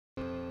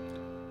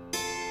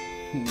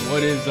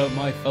What is up,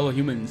 my fellow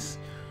humans?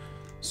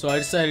 So I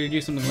decided to do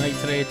something light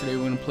today. Today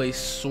we're gonna play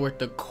Sort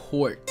the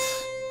Court.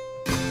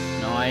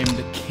 Now I am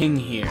the king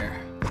here.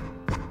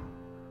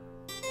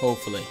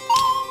 Hopefully.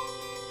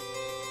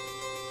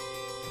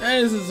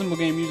 And this is a simple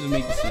game. You just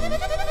make decisions.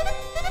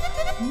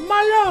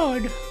 My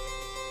lord!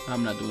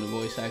 I'm not doing a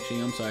voice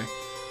actually, I'm sorry.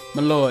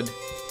 My lord,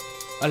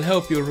 I'll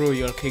help you rule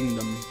your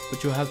kingdom,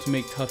 but you'll have to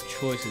make tough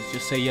choices.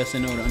 Just say yes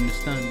and no to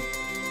understand.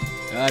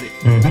 Got it.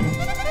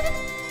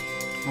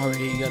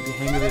 Already you got the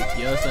hang of it?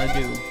 Yes, I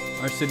do.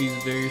 Our city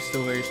is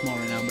still very small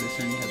right now, but it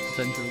certainly has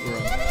potential to grow.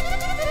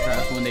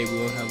 Perhaps one day we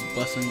will have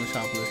bustling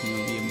metropolis and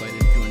you'll be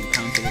invited to join the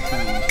Council of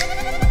Crowns.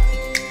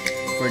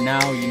 For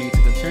now, you need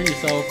to concern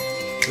yourself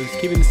with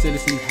keeping the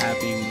citizens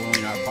happy and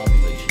growing our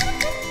population.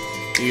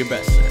 Do your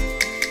best, sir.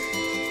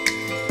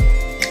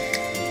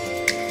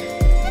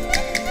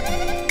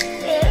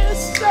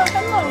 Yes,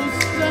 hello,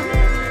 sir.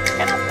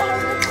 Can I borrow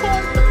a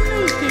card for the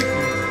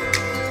newspaper?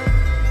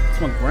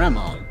 It's my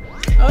grandma.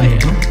 Oh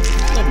yeah,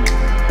 love my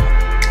grandma.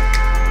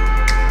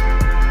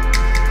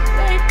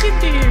 Thank you,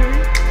 dear.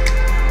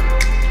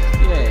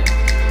 Yeah.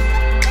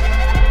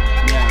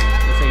 Yeah,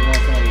 let's say you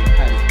want somebody to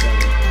pat his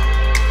brother.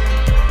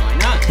 Why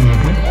not?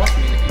 It's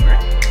awesome anything,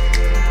 right?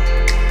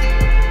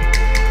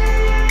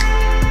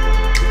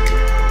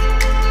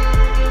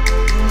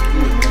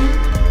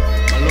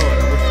 My lord,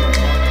 I wish to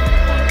embark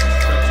upon a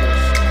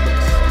treacherous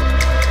quest.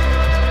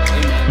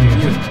 Hey man,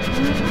 you.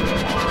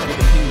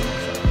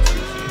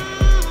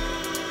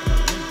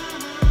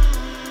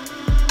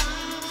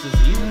 For the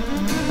kingdom of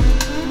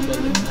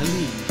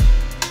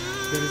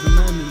there is a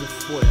man in the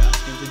foyer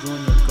asking to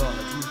join your guard.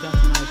 He's got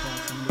an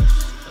eyeglass and looks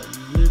a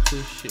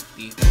little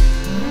shifty. What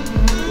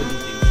do you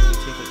think? Should we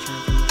take a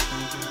chance on this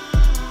stranger?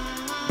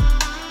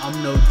 I'm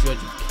no judge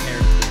of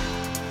character.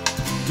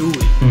 Do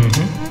it.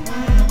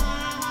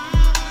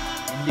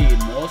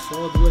 Indeed, more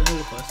swords will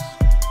help us.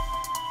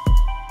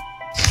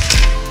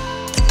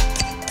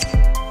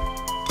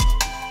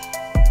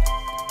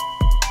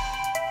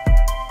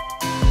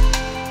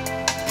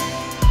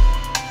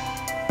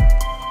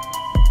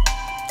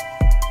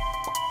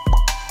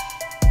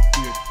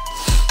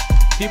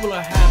 People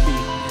are happy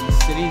and the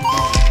city is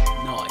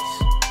growing. Nice.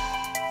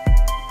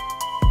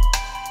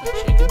 A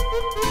chicken?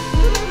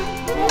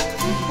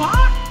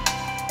 What?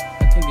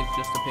 I think it's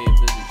just to pay a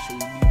visit. Should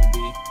we leave it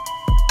be?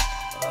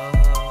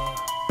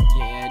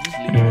 Yeah, just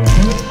leave it.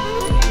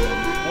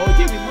 Oh,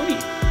 give me money.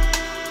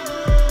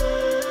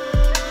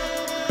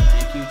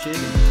 Thank you,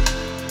 chicken.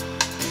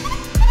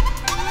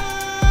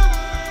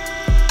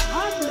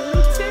 I'm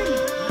little Timmy.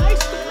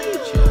 Nice to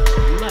meet you.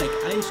 You like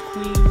ice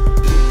cream?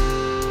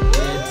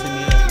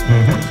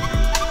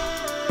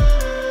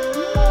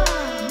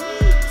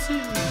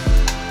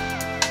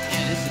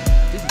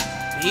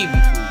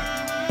 Baby food.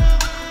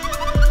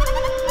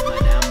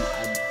 Madame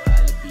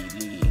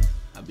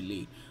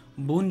Abili.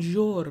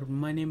 Bonjour,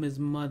 my name is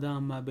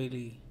Madame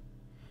Abili,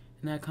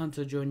 and I come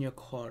to join your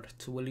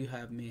court. Will you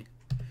have me?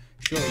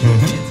 Sure, you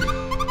can answer.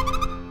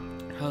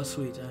 How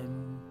sweet.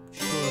 I'm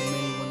sure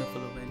many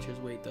wonderful adventures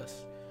wait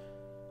us.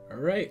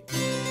 Alright.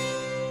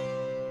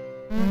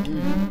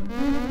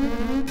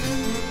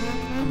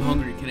 I'm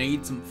hungry. Can I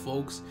eat some,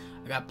 folks?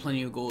 I got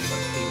plenty of gold so I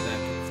can pay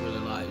back for their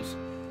lives.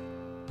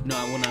 No,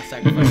 I will not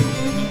sacrifice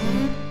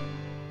them.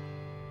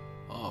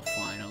 Oh,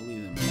 fine, I'll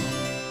leave them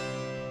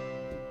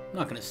alone. I'm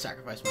not gonna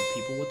sacrifice my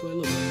people. What do I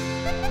look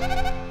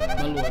like?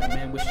 My lord, a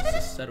man wishes to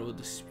settle a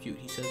dispute.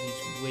 He says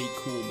he's way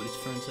cool, but his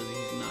friend says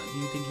he's not. Do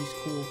you think he's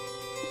cool?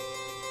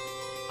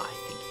 I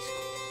think he's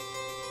cool.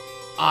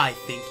 I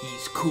think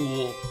he's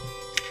cool.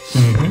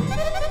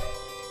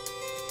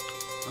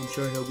 I'm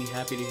sure he'll be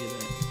happy to hear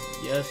that.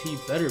 Yes, he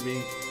better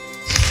be.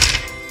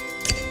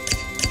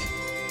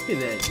 Look at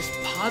that, just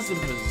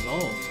positive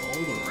results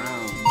all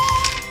around.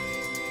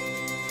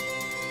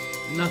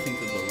 Nothing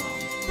could go wrong.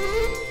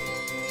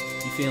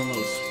 You feeling a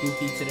little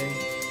spooky today?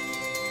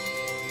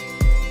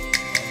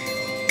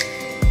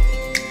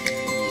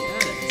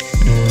 Yes.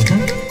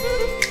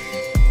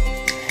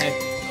 Heck,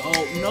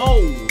 oh no!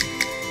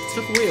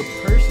 Took away a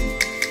person.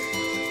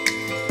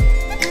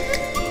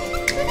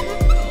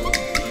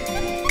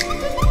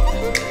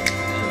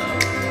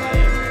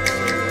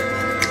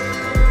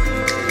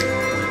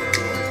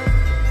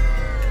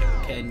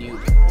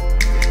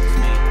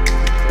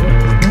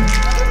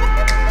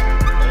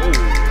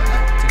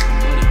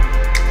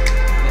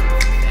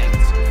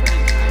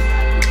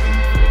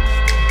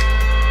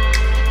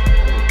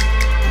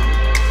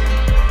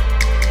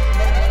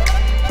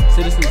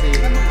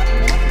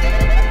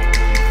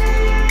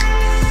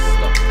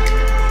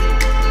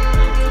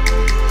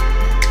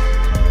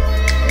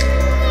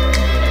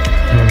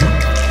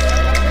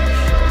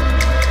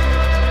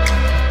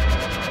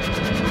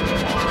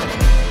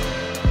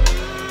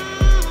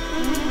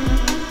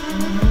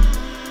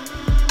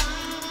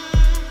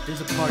 There's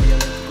a party I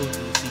like to go to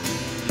this evening.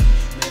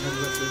 May I have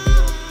the rest of the day?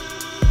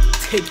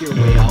 Take your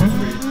way,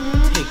 Alfred.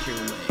 Take your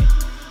way.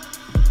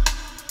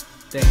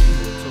 Thank you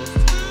for the toast to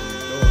you.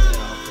 Go ahead,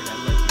 Alfred. I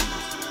like your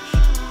mustache.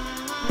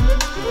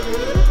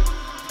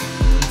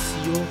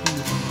 Senor Juan.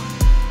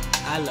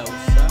 Hello,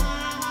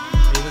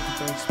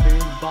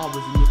 experienced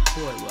barbers in your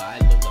court. Well, I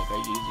look like I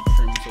use a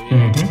trim, so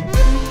yeah.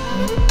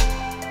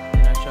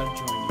 And I shall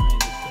join you in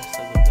the best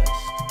of the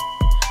best.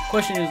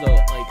 Question is though,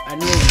 like, I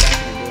know back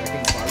in the day, I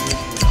think barbers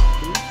were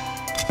doctors,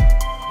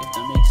 if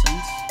that makes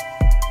sense.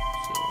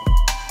 So,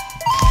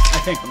 I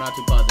think, I'm not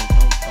too positive,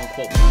 don't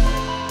quote me on that.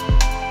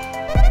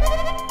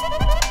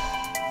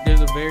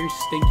 There's a very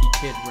stinky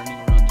kid running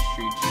around the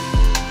street.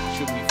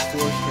 Should we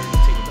force her to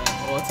take a bath?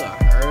 Oh, it's a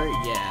her?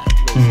 Yeah.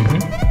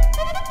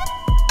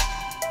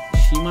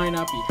 She might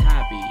not be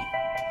happy,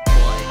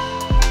 but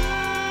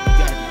you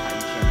gotta be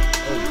hygienic.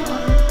 Oh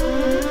god.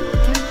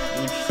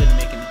 You interested in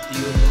making a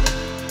deal with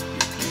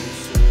your people's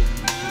souls and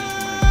machines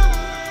might go.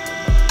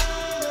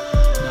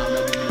 No, I'm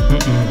not giving it.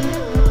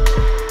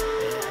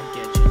 Yeah, I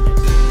get you.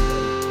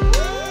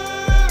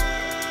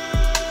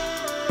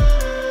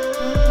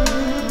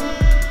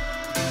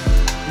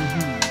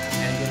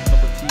 Can I get a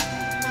cup of tea?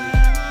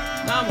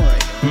 Nah, I'm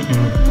alright.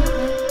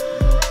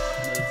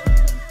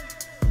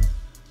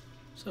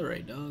 It's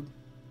alright, dog.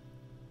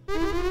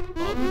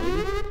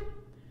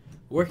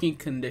 Working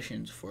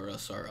conditions for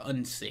us are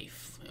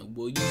unsafe, and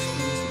will you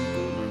spend some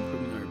gold on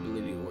improving our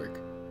ability to work?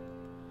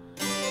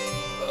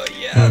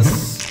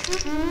 Yes!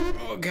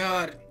 Oh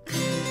god.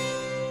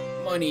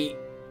 Money.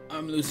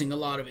 I'm losing a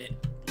lot of it.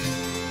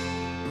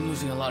 I'm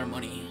losing a lot of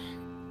money.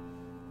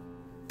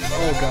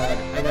 Oh god.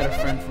 I got a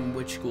friend from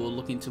witch school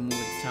looking to move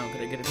into town.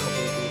 Could I get a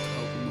couple of gold to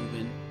help him move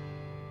in?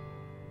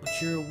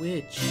 But you're a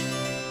witch.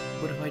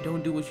 What if I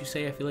don't do what you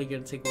say? I feel like you're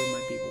gonna take away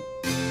my people.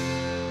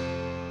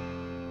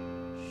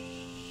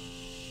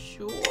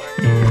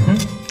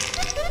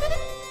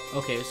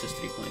 Okay, it's just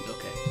 3 points.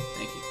 Okay,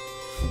 thank you.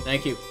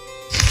 Thank you.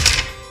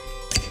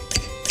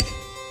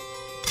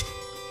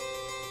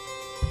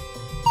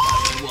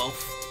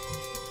 Wolf.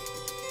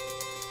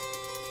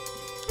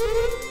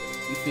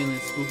 You feeling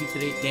spooky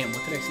today? Damn,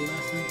 what did I say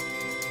last time?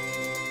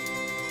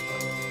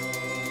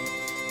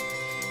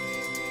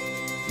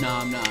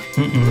 Nah, I'm not.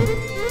 Not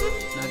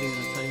even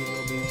gonna tell you a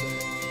little bit.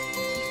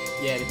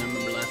 Yeah, because I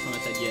remember last time I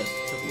said yes.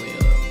 Took away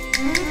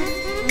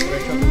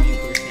red chocolate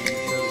milk or something.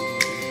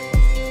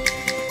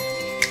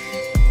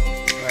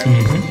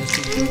 This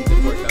is doing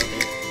good work out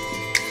there.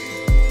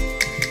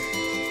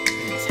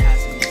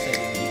 Fantastic.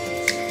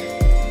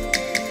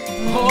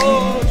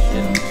 Oh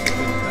shit.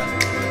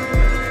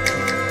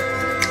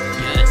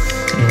 Yes.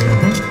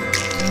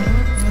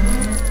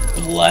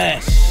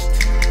 Blessed.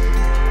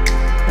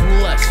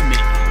 Bless me.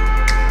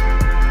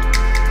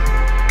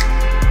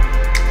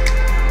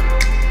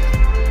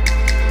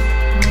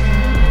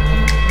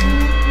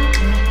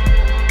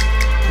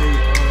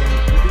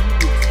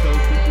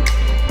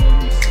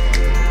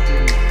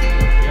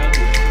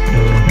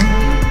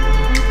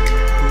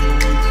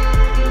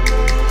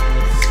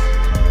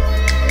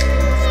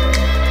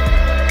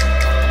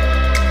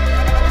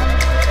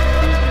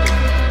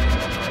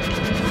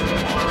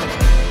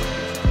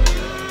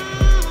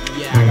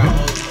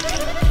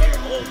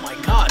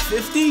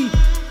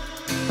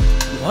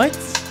 What?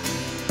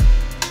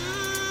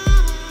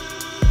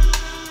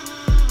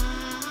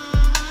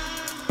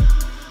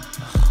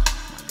 Oh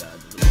my god.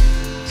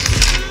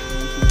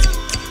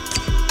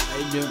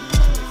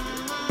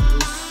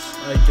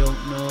 I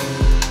don't know.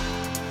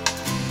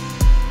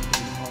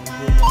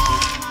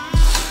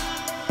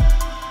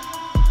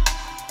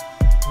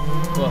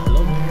 Well,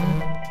 hello there.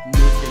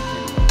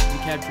 We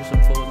capture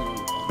some foes on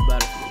the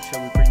battlefield.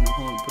 Shall we bring them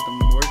home and put them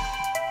to work?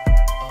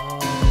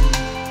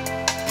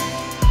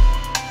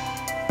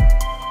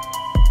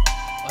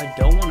 I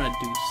don't want to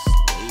do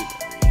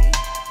slavery.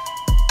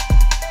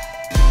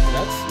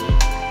 That's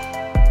slavery.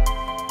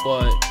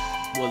 But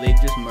will they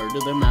just murder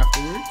them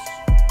afterwards?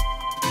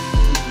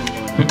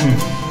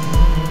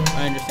 I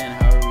understand,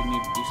 however, we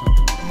need to do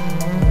something with them.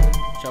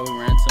 Shall we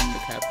ransom the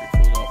captured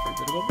fools all for a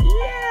bit of gold?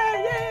 Yeah!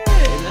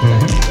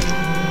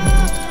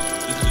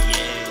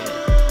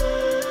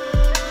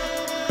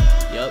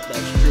 Yup,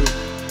 that's true.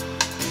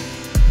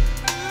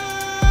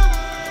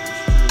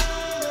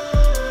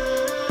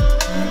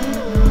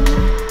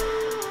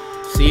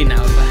 See,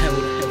 now if I had a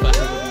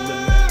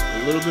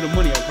little bit of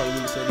money, I probably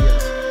would have said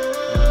yes.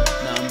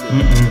 Nah, I'm good.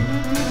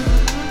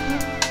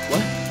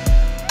 What?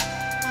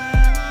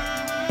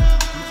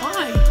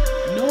 Why?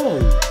 No.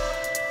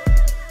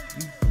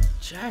 You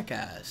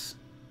jackass.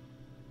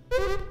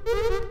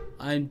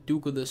 I'm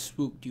Duke of the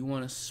Spook. Do you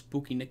want a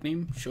spooky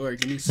nickname? Sure,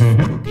 give me a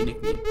spooky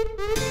nickname.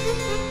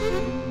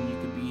 You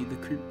could be the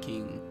Creep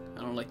King.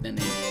 I don't like that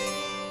name.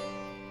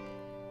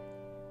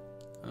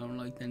 I don't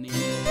like that name.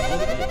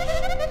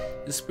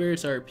 The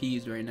spirits are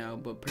appeased right now,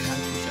 but perhaps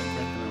we shall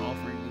grant them an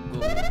offering of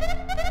gold.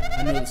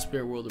 I know the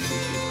spirit world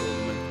appreciates gold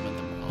and might prevent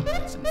them from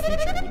holidays in the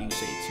future. What do you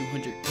say?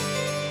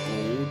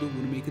 200 gold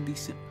would make a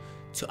decent.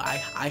 So I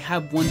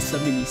have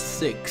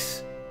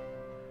 176.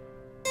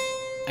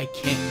 I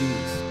can't do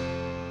this.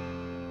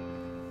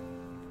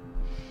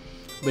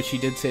 But she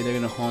did say they're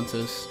gonna haunt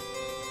us.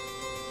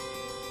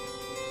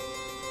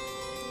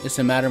 It's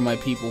a matter of my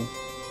people.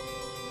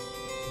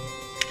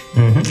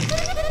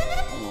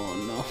 Oh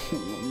no,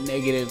 I'm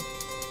negative.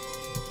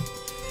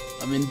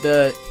 I'm in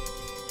debt.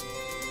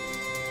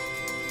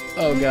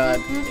 Oh god,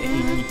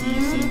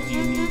 he seems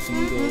you need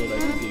some gold. I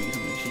can give you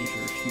some in exchange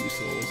for a few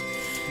souls.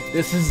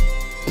 This is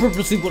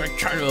purposely what I'm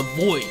trying to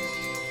avoid.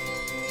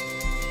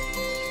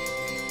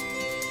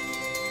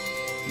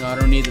 No, I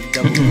don't need the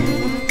double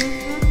gold.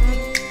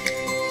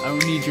 I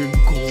don't need your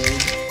gold.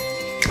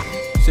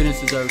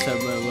 Citizens are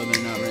upset about whether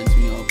or not rents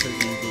me all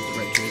prisoners with the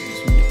right choices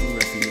from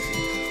rest in the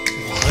city.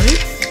 What?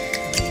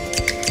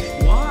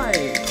 Why?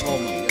 Oh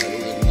my god, it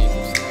doesn't make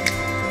no sense.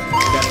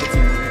 That's what's in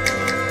there.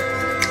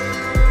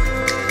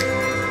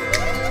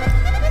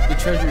 The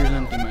treasury is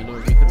empty, my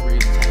lord. We could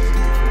raise taxes.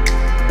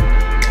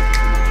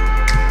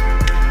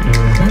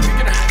 We're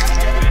gonna have to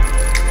do it.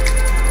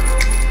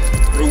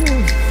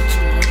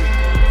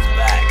 It's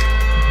back.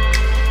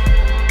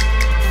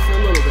 For a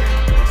little bit.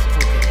 It's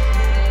okay.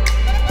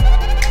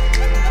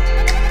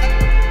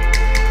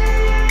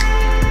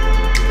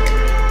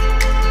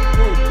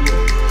 Oh dear.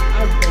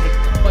 I've been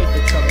quite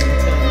the trouble in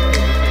telling you.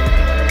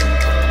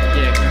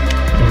 Yeah, Grandma.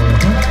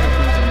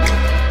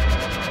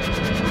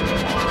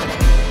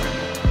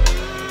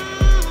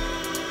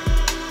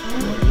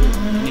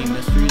 Any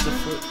mysteries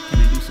afoot? Can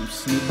I do some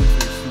snooping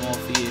for a small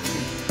fee?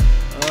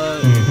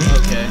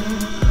 Okay. I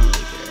don't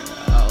really care.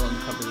 I'll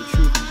uncover the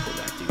truth and pull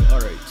back to you.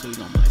 Alright, so he's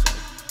on my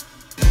side.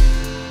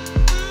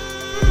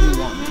 What do you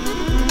want, man? So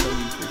we're gonna go in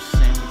for a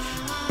sandwich.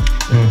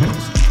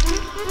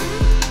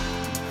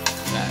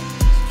 Fat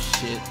piece of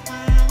shit.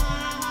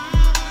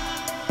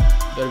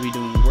 Better be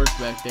doing work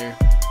back there.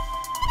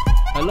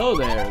 Hello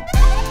there,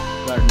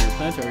 gardener.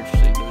 Plants are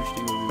interesting, don't you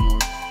think it would be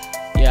more?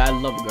 Yeah, I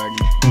love a garden.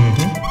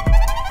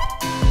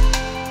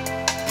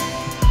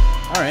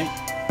 Alright,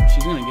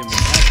 she's gonna give me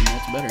that, and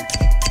that's better.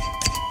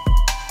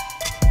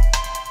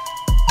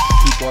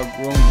 People are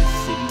growing, the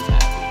city's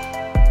happy.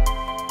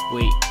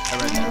 Wait, I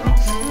read that wrong.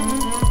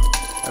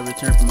 I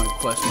returned from my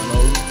quest, my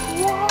lord.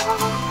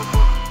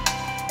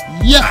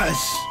 Yes!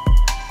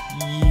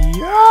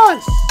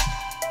 Yes!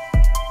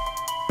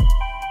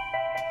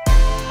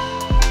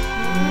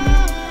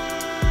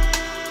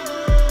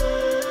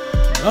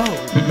 No!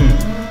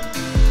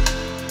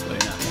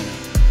 Wait, not gonna.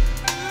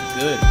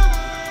 Good.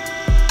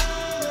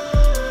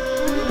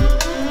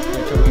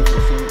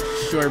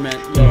 Sure, man.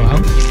 Yo, I'll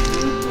give you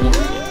more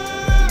shit if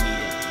you need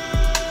it.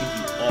 Give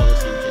you all the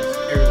sandwiches.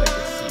 Everybody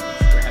gets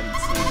sandwich. We're having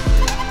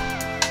sandwiches.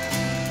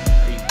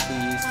 Are you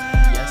pleased?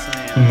 Yes, I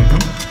am.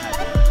 I'm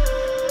happy.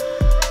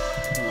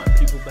 I want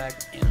people back,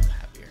 and I'm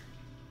happier.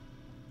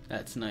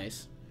 That's nice.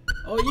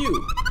 Oh, you!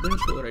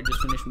 Winchwood, I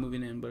just finished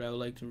moving in, but I would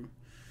like to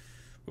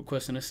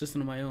request an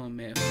assistant of my own,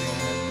 man. I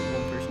have the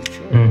one person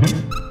short.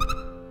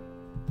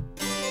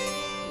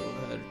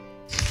 Go ahead.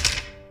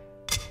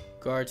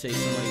 Guard say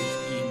somebody was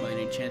eaten by an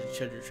enchanted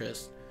treasure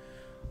chest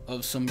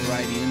of some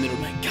variety in the middle.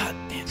 My god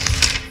damn it.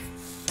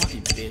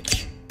 Fucking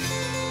bitch.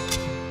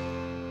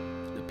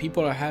 The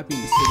people are happy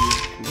and the city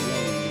is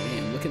growing.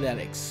 Damn, look at that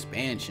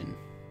expansion.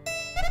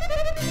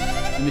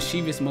 The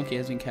mischievous monkey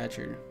has been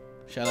captured.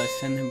 Shall I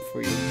send him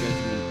for your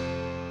judgment?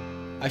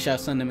 I shall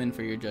send him in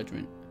for your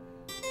judgment.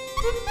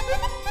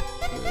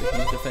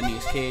 He's defending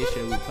his case.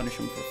 Shall we punish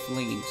him for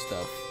flinging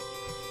stuff?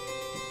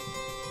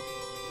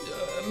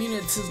 I mean,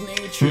 it's his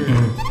nature.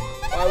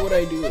 Why would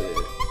I do it?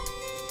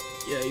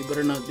 Yeah, you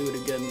better not do it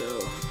again,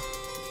 though.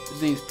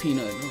 His name's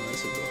Peanut. No,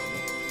 that's adorable.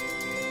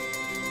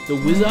 The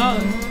wizard?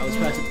 I was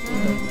passing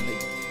through.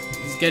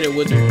 Let's get it,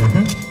 wizard.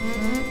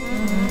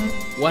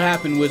 What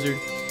happened, wizard?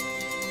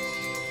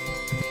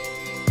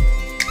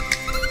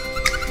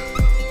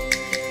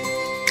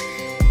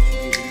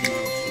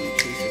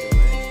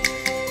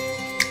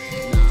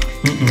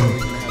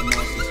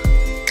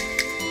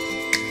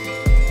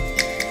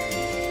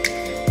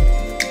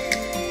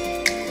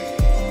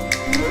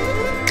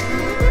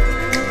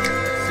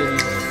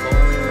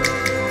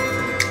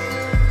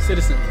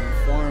 Citizens from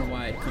far and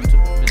wide come to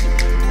visit my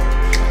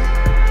barber shop.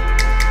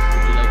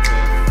 Would you like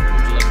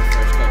a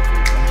fresh cut for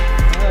your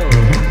oh.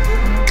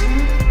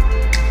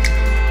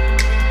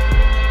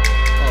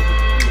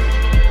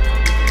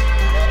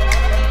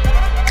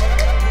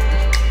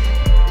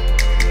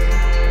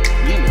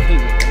 Me and the king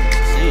look almost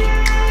the same.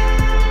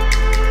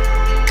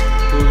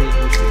 Builders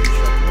wish to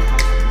construct more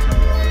houses in town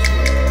of this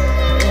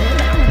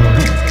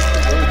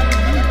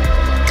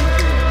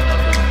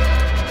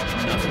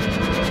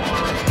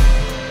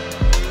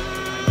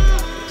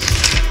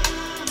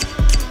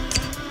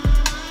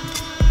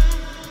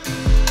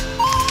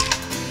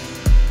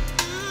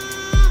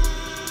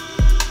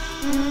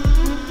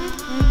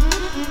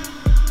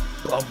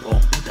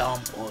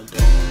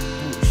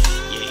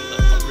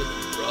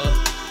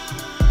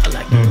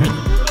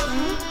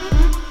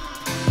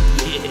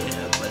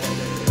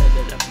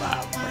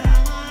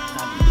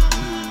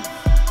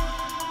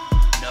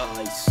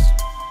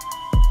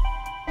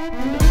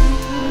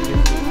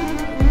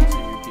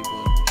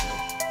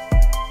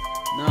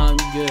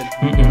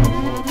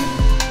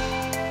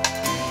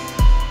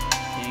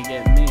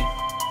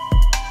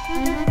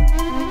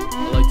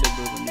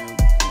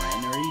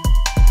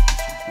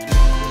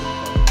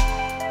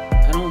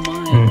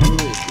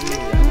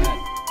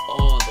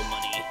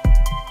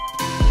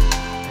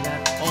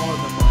all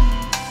the money.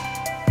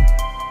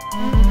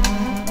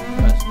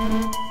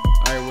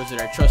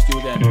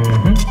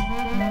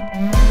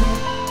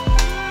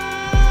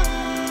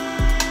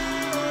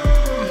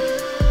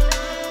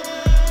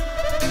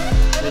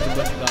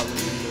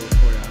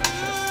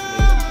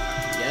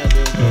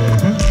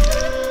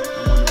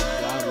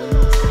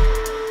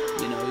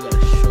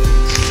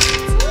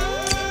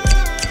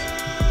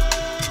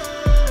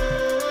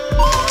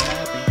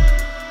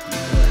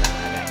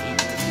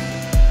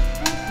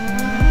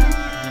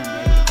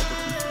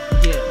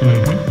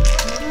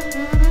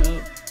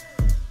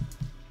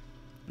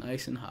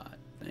 nice and hot.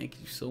 Thank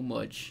you so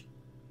much.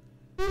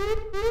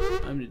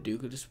 I'm the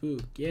Duke of the Spook.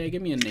 Yeah,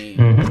 give me a name.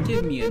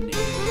 Give me a name.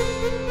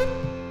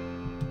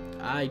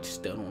 I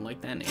just don't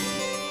like that name.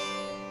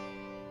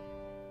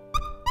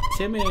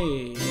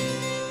 Timmy. Can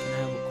I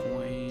have a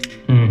coin?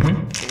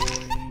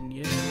 Coin.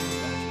 Yeah.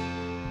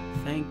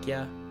 Thank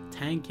ya.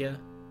 Thank ya.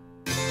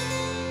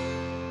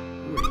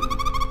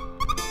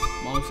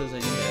 Mom says I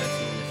need to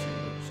ask you this.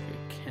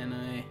 Can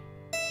I?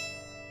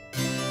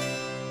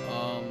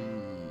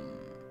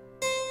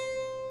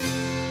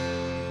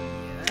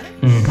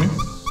 Yes.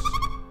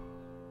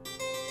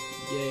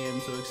 Yay! I'm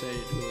so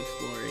excited to go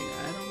exploring.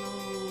 I don't know.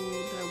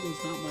 That was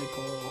not my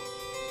call.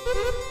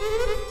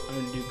 I'm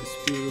gonna do the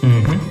spook.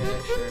 Yeah,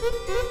 sure.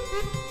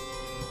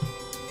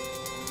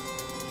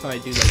 Probably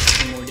do like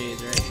 2 more days,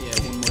 right? Yeah,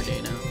 1 more day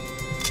now.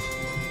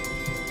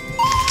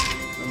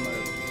 I'm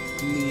gonna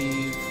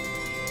leave.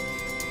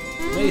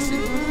 Mason,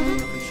 I'm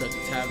gonna construct a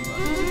tavern.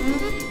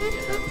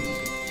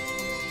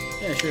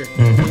 Yeah, sure.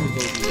 We'll go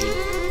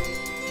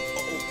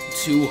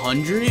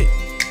 200?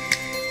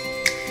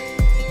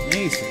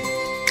 Mason.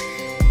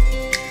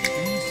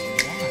 Mason,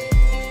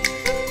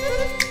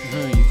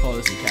 why? You call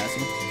this a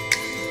castle?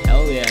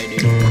 Hell yeah, I do.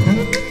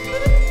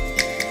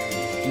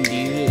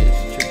 Indeed it is.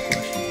 Trick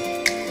question.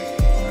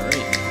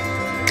 Alright.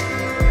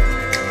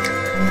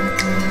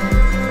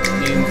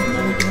 Name's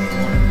Molden.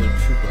 One of the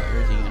true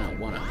players. Are you gonna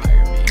want to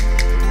hire me?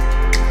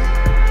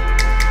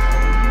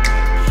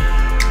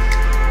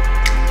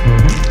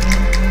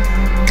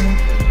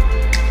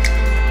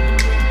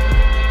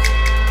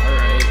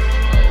 Alright.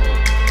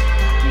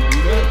 You do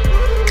that?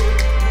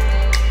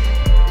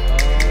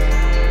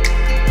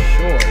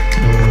 Sure.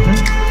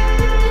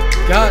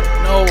 God,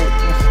 no.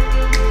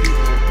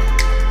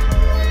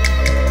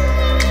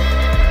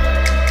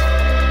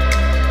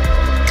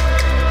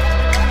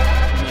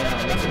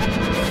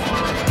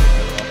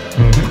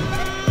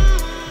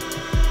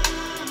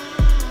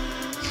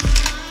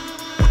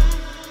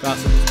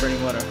 Gossip is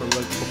spreading what a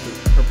heroic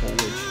purple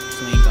witch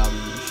slaying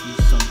goblins.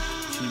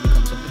 She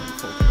becomes something of a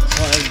folk hero.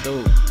 Oh, that's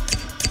dope.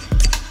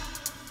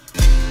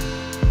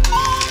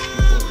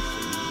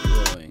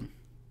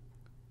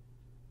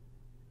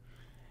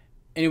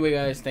 Anyway,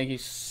 guys, thank you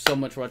so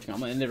much for watching. I'm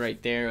gonna end it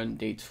right there on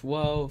day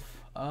 12.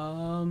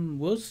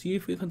 We'll see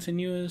if we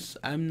continue this.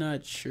 I'm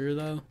not sure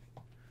though,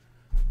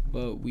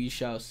 but we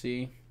shall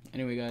see.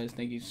 Anyway, guys,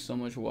 thank you so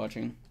much for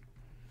watching.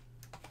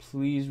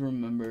 Please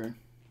remember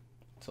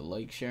to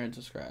like, share, and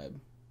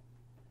subscribe,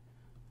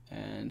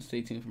 and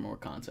stay tuned for more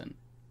content.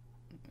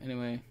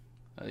 Anyway,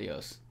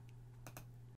 adios.